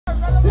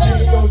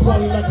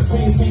party like a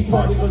CNC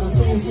party, cause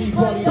a CNC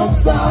party don't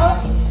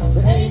stop.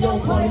 There ain't no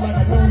party like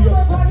a New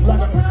York,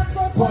 like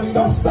a party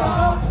don't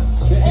stop.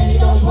 There ain't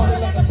no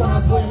party like a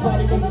Times Square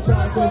party, cause a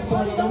Times Square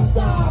party don't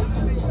stop.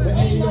 There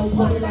ain't no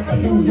party like a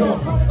New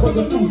York, cause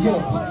a New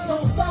York party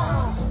don't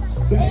stop.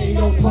 There ain't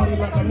no party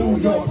like a New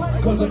York,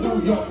 cause a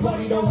New York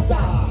party don't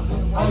stop.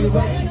 Are you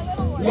ready?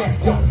 Let's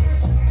go.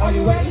 Are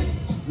you ready?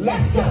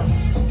 Let's go.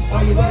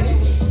 Are you ready?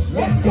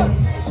 Let's go.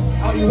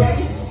 Are you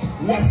ready?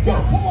 Let's go.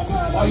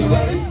 Are you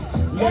ready?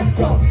 Let's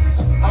go.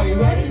 Are you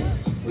ready?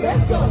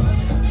 Let's go.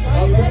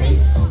 Are you ready?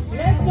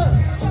 Let's go.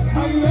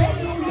 Are you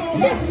ready?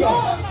 Let's go.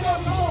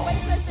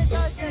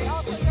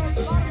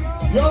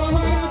 Y'all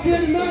alright out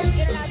here tonight?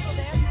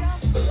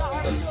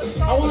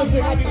 I want to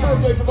say happy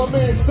birthday to my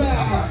man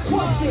Sam.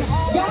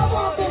 Y'all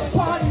want this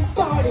party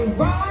started,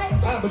 right?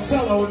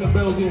 Abatello in the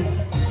building.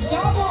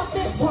 Y'all want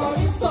this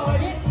party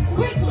started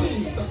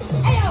quickly.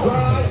 Ayo!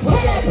 Right,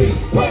 play that beat,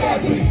 play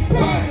that beat,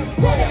 bang,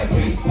 play that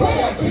beat, play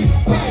that beat,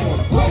 bang,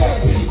 play that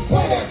beat,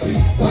 play that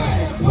beat,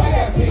 bang, play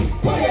that beat,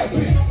 play that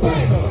beat,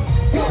 bang.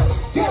 Go,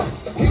 go,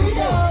 here we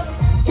go.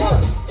 Go,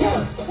 go,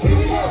 here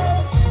we go.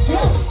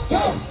 Go,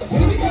 go,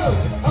 here we go.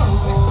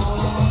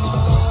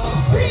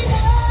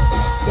 Freedom!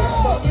 That's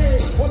my man.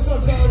 What's up,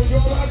 Danny? You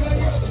alright,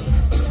 baby?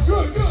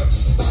 Good, good.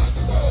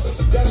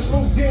 That's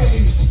Smooth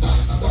Danny.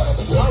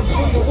 I'm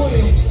for the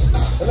winning.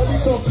 And let me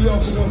talk to y'all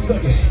for 1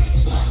 second.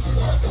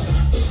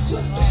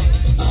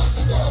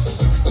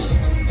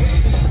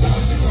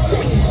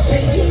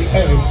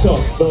 Hands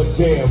up, the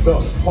jam, the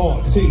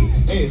party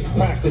is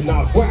packed and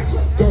not whack.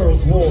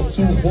 Girls want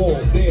to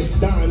warm, there's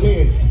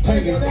dining,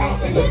 hanging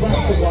out in the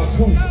racks of our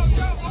cruise.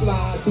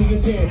 Slide through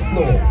your dance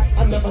floor.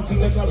 I never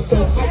seen a girl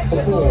so hype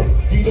before.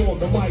 Get on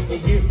the mic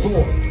and get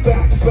bored.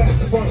 Back,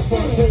 front,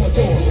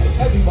 door.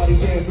 Everybody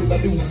dance with a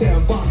new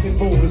sound, rockin'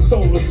 roll and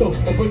soul, so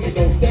I bring it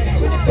down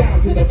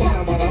to the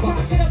bottom of the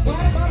bottom.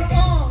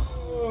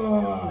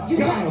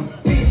 Got 'em.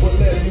 People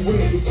let me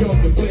win, you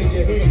jump and play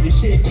your head, you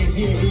shake it,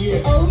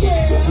 yeah. Oh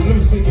yeah.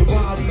 Loosen your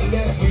body,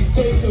 let me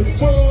take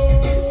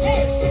control.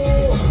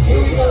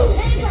 Here we go,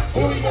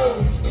 here we go,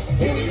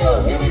 here we go,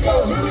 here we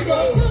go, here we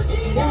go,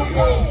 here we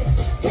go,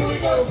 here we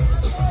go,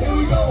 here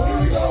we go, here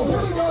we go,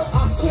 here we go. I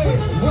said,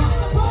 rock,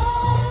 come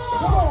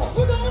on,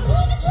 we're gonna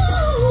move it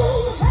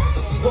through.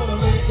 Gonna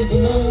make it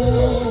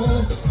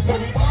move.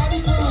 Everybody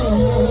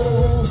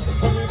move.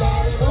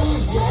 Everybody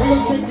move. We're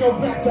gonna take you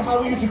back to how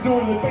we used to do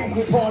it in the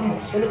basement parties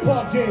and the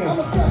park jams. I'm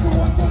gonna scratch it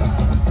 1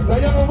 time. Now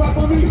y'all gonna rock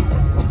with me.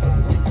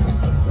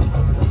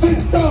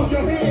 Just throw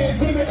your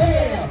hands in the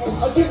air.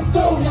 Just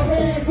throw your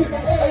hands in the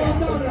air. Hey, I'm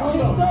down there,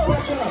 hold up,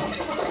 back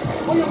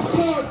up. On your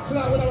blood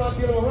clot, what am I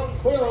getting,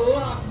 huh? On your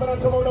rocks, but I'm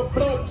coming on the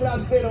blood clot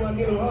state, am I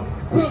getting, huh?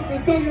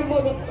 Brooklyn, throw your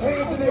mother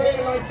hands in the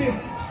air like this.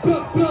 Throw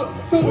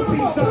the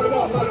peace sign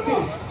up like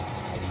this.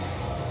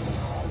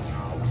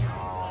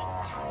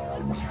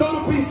 Throw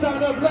the peace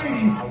sign up,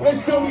 ladies.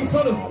 Let's show these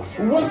fellas.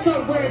 What's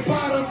up, red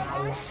bottom?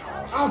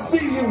 I'll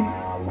see you.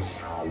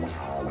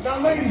 Now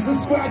ladies,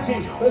 let's scratch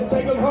it. Let's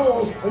take them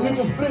home. And you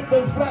can flip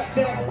them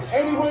flapjacks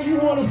any way you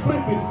want to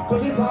flip it.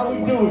 Because this is how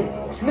we do it.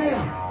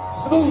 Now,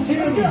 smooth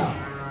jammies.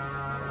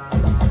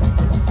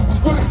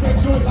 Scratch that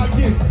joint like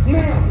this.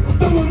 Now,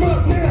 throw them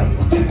up now.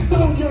 Just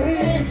throw your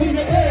hands in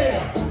the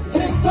air.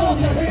 Just throw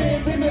your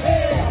hands in the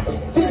air.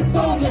 Just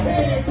throw your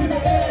hands in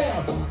the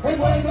air. And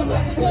wave them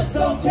like you just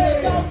don't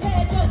care. Don't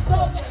care, just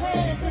throw your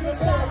hands in the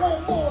sky.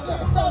 One more,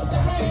 let's throw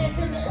your hands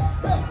in the air.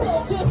 Let's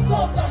go, just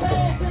throw your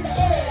hands in the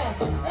air.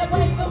 And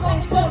wave them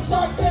like you just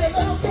don't care,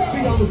 don't care.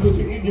 See, I was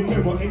looking in your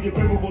mirror, and your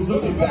mirror was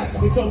looking back.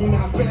 They told me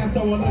not bad,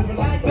 so I left it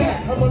like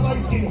that. I'm a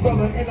light-skinned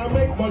brother, and I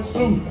make much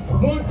loot.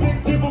 One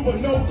big dibble, but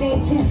no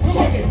go-to.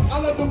 Check it, I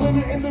love the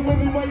women and the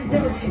women way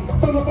vary.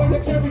 From the way to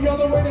carry all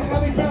the way to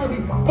Halle Berry.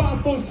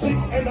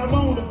 5'6", and I'm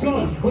on the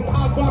gun. When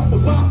I rock the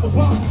box,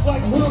 it's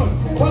like run.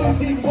 Why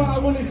they keep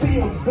wild when they see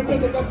them?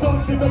 Because they got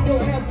something to make your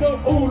hands go,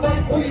 ooh,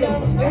 like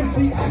freedom.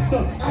 MC, act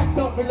up,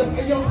 and look,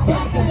 hey, yo,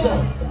 back this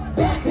up.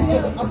 Back this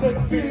up. I said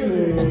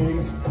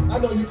feelings. I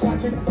know you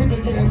catch it. With the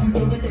ganses,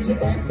 don't look at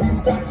your ass, be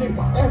scratching.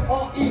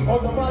 F-R-E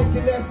on the mic,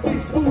 and that's big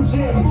smooth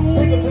jam.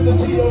 Take it to the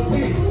T.O.P.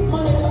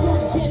 My name is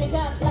Smooth Jimmy,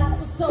 got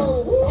lots of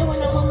soul. And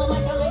when I'm on the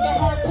mic, I make a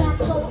hard time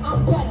flow.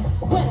 I'm better.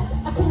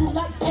 I seem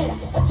like Edda.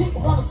 A chick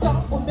wanna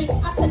start with me,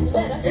 I send a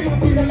letter. It'll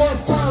be the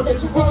last time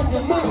that you run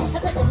your mouth. I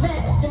take a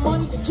man, your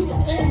money, your kids,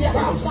 and your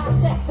house.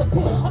 Got sex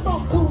appeal. I'm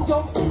from New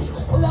York City,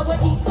 Lower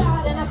East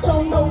Side, and I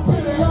show no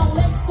pity. Long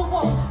legs to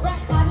walk,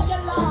 right out of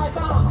your life.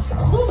 I'm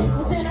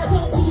smooth, then I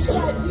don't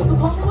T-stripe. You can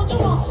call me what you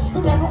want,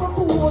 but never a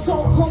fool.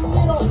 Don't call me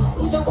at all.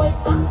 Either way,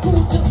 I'm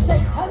cool. Just say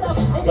hello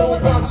and Go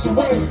about your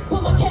way.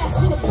 Put my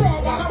cash in the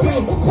bag, I got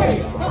bills to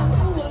pay. I'm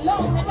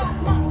alone, I got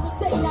nothing to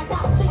say. I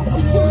got things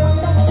to do.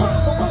 No time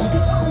for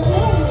working.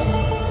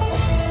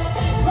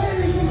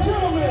 Ladies and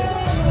gentlemen,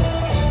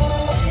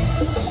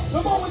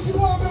 the moment you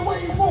all been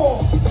waiting for.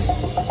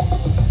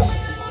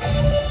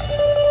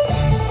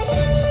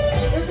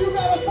 If you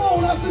got a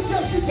phone, I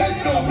suggest you take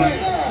it up right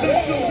now.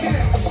 Let's go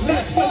now.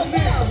 Let's go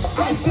now.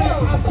 I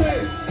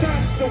said,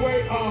 that's the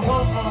way. I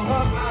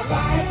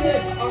like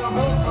it.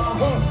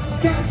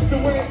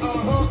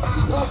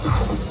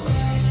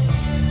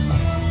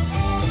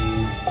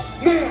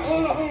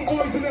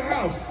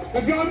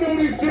 If y'all know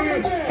this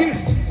jam,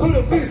 just put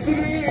a bass in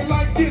the air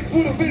like this.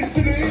 Put a bass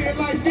in the air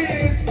like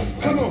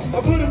this. Come on,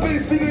 I put a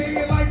bass in the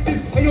air like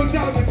this. And yo,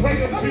 down to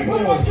play on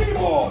keyboard.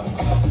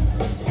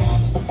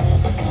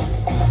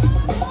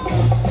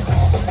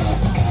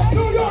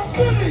 New York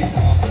City.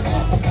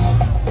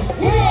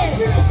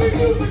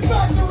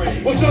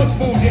 FreestyleMusicTV. What's up,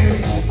 Smooth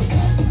Jerry?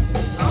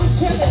 I'm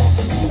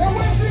chillin'. And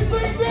when she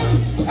sings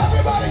this,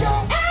 everybody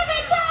go.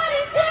 Everybody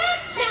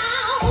dance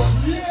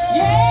now. Yeah.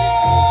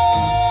 Yeah.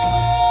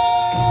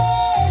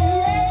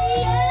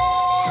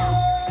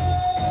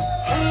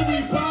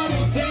 Everybody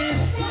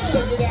dance.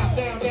 Check it out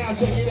now,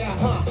 check it out,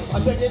 huh? I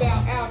check it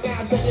out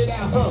now, check it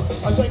out,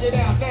 huh? I check it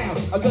out now,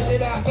 check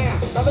it out now.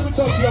 Now let me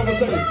talk to you over a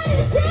second.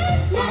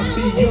 I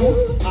see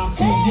you, I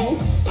see you,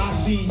 I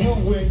see you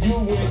when you.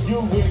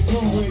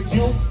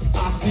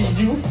 I see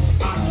you,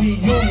 I see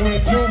you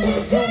when you.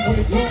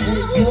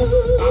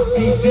 I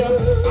see Jeff,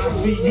 I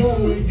see you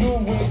when you.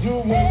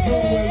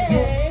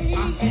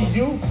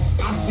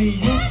 I see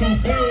you too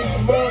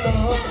big, brother,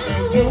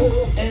 and you.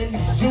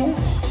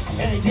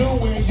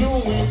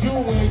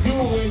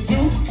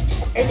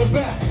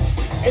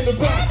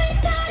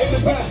 In the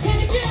back.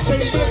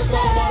 Take back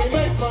money,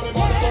 make money.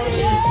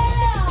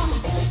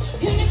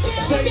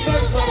 Take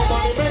back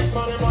money, make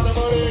money.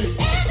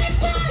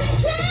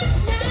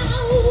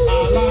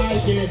 I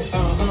like it, I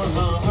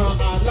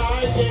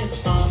like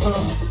it, I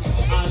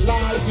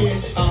like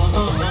it, I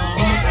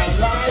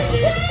like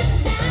it.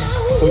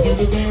 When you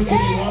can dance if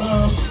you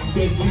wanna,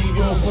 just leave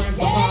your friends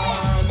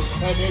behind.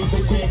 And if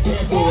they can't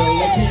cancel it,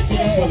 they can't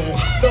cancel it.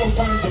 No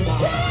friends of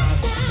mine.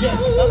 Yes,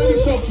 now let me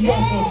talk to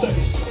y'all for a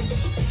second.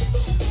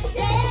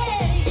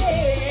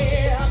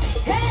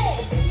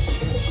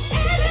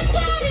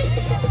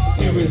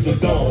 Here is the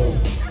dome,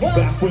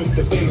 back with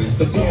the bass,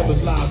 the jam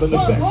is live in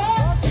effect.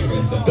 Here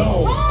is the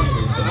dome,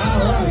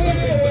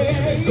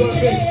 alright, good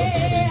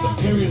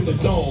bass. Here is the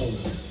dome,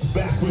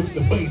 back with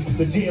the bass,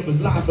 the jam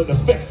is live in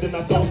effect, and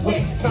I don't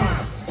waste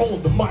time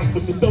on the mic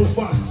with the dope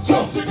I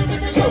jump.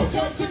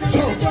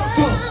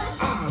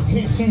 I'm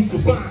here to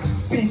combine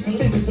beats and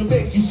lyrics to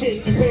make you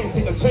shake your head,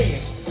 take a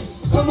chance.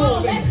 Come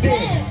on, let's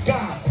dance.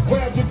 God,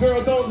 grab your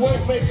girl, don't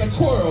work, make a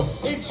twirl.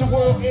 It's your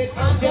world and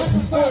I'm just a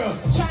squirrel.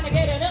 Trying to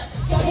get it up,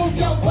 so move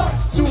your work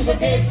To the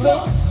dance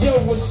floor, yo,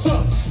 what's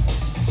up?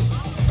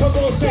 Come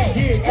on, say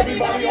yeah,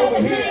 everybody over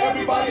here,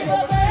 everybody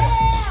over there.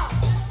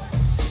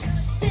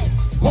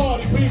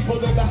 Party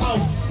people in the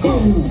house,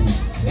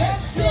 move.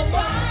 Let's do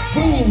it.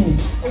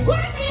 Move.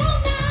 Work me all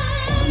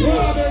night.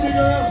 Yeah, baby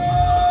girl.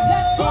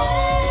 Let's go.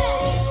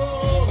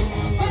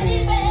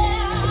 Baby.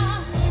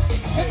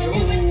 Let the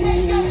music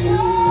take your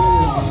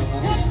soul.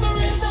 Let the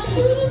rhythm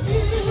move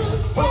you.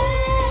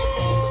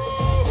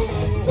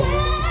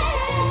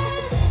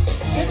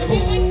 Let the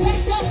music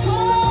take your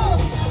soul.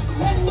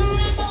 Let the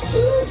rhythm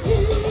move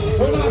you.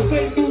 When I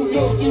say New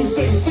York, you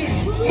say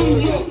city. New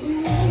York.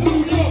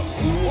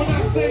 When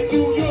I say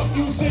New York,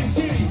 you say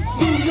city.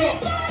 New York.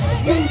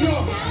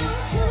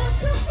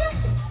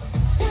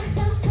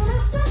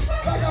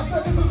 Like I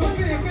said, this is a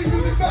CNC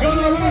music factory. Y'all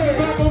know right in the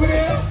back over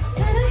there?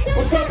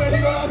 What's up,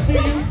 baby girl? I see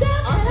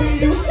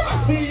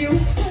you.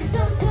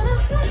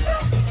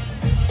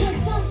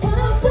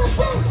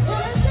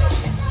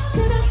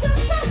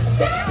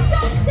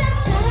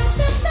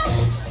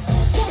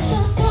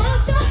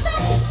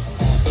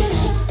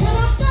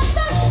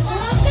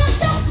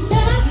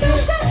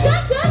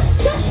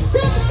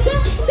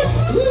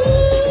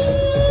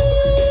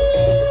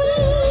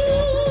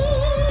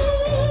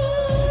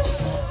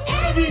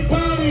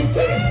 Everybody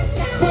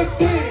dance, but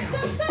damn.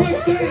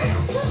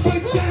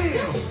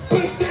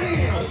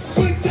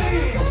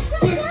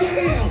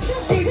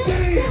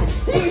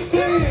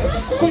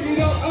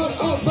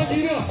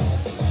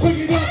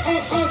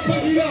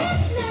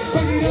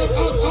 Bring it up.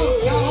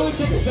 Now I want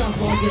to take a sound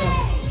for you.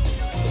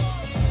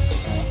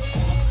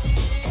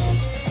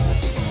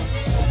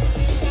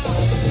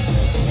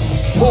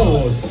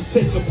 Pause,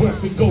 take a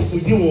breath and go for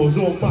yours.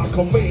 On my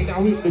command,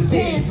 now hit the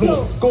dance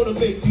floor. Gonna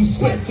make you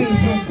sweat till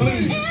you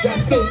bleed.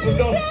 That's dope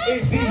enough,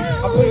 indeed.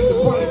 I play the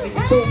front and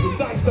control the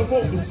dice. I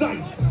roll the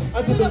sights.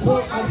 Until the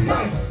point I'm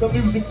nice. The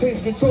music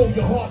takes control.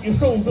 Your heart, your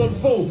soul's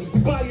unfold.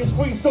 Your body is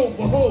free, so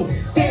behold.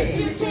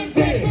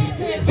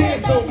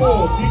 Dance no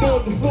more. You know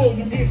on the floor,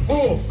 you get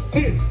raw.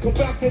 Then come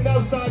back and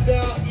upside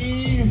down,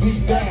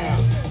 easy now.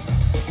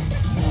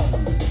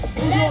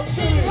 Let's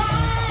do it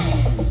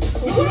right.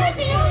 Work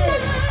me all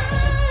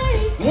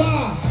night.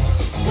 Why?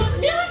 'Cause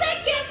music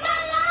is my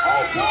life.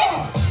 Oh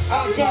God! I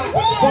got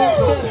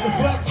Master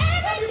Flex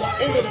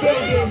in the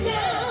building.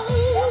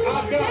 I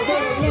got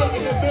Red Love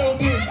in the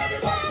building.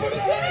 Everybody put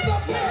your hands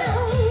up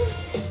now.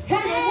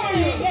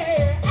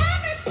 Hey,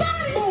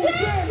 everybody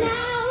dance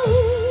now.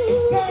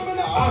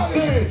 I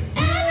said,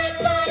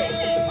 Everybody,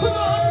 come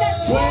on,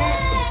 let's sweat,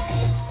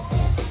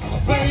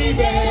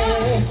 baby.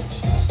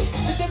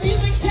 let the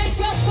music take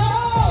your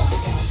soul.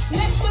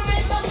 Let the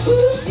rhythm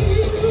move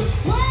you.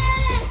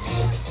 Sweat.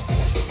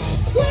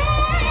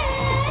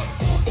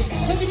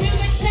 Let the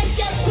music take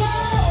your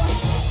soul.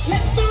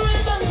 Let the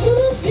rhythm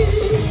move you.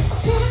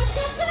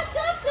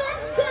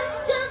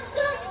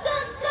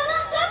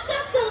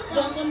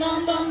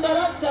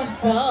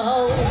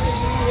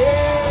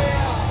 away.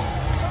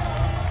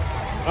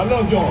 I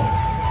love y'all.